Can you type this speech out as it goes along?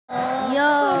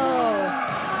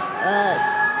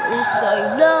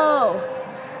I know.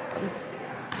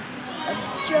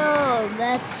 Joe,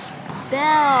 that's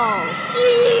Belle.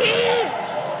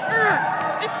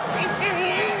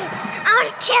 I want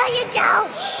to kill you, Joe.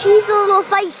 She's a little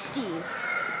feisty.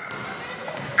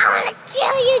 I want to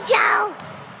kill you, Joe.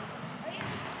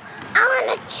 I want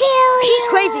to kill you. She's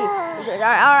crazy.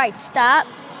 All right, stop.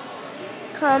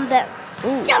 Calm down.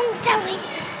 Ooh. Don't tell me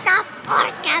to stop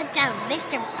or count down,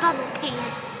 Mr. Bubble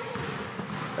Pants.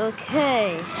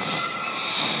 Okay.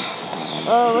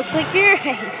 Oh, looks like you're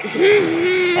angry.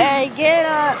 Hey, get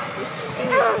up.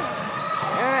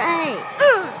 All right.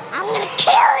 I'm gonna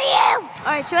kill you.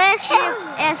 All right. So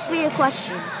ask me a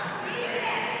question.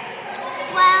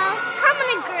 Well, how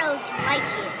many girls like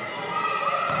you?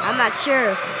 I'm not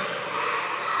sure.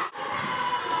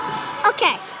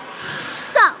 Okay.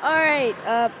 So. All right.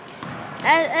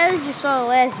 As you saw the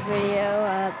last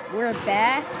video, we're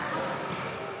back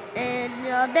in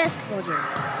basketball gym.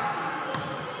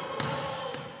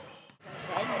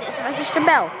 This is my sister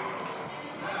Belle.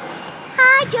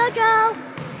 Hi, Jojo.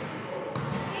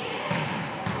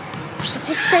 You're supposed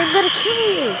to say I'm gonna kill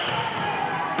you.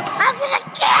 I'm gonna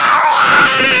kill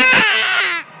you.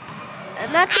 And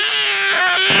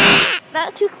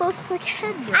not too close to the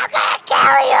camera. I'm gonna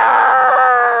kill you.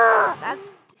 Not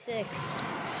 6.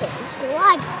 Same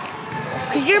squad.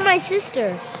 Cause you're my sister.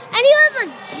 And you have a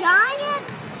giant.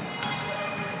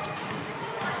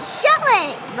 Show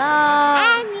it. No.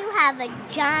 And you have a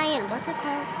giant. What's it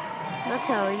called? I'm not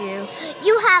telling you.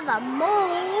 You have a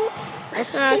mole.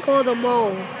 That's not called a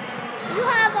mole. You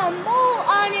have a mole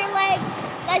on your leg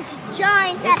that's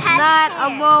giant. That It's has not hair. a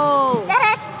mole. That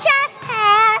has chest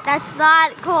hair. That's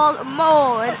not called a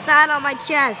mole. It's not on my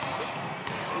chest.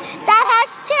 That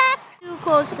has chest. Too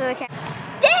close to the camera.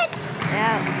 This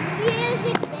Yeah.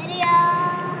 music